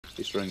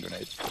He's throwing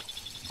grenades.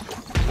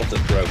 What a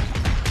throw,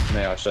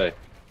 may I say.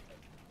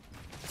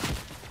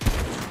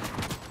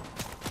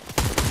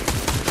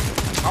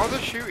 How are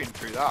they shooting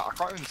through that? I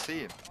can't even see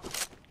him.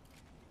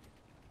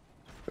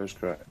 First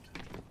cracked.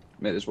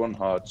 Mate, there's one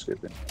hard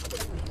skipping.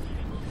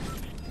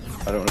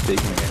 I don't want to peek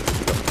him again.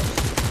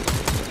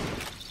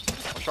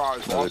 I shot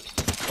out his one.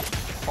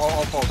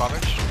 All full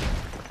damage.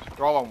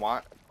 They're all on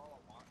white.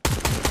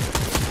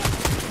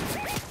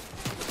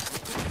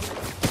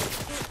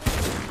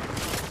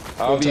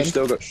 How have you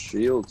still got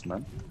shields,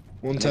 man?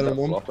 110 and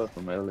 1. Flopper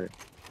from earlier.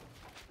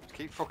 Just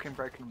keep fucking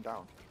breaking them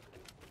down.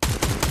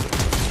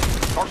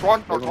 Knocked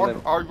one, knocked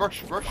one. Oh,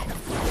 rush. Rush on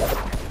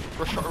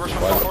Why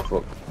top the one.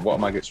 fuck? What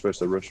am I supposed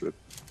to rush with?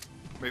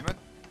 Movement.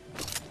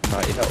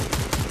 90 health.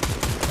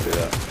 I'll do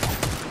that.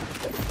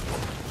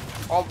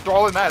 Oh, they're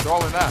all in there, they're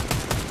all in there.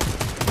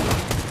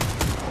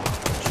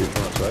 Shoot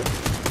from outside.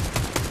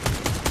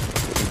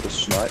 Looking for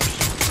snipes.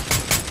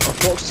 I've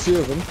boxed a few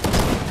of them.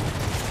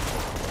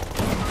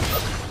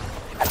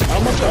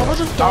 How much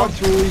have down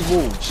through these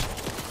walls?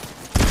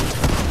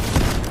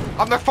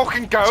 I'm the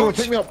fucking goat! Someone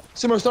pick me up.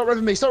 Simo, start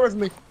revving me, start revving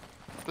me.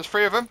 There's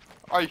 3 of them.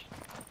 Oi.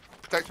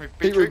 Protect me,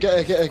 Beetroot, get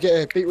her. Beetroot,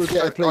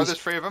 get her, Oh, please. there's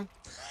 3 of them.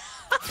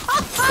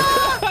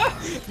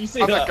 You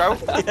see I'm the that? goat.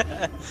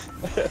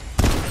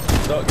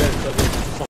 Stop going.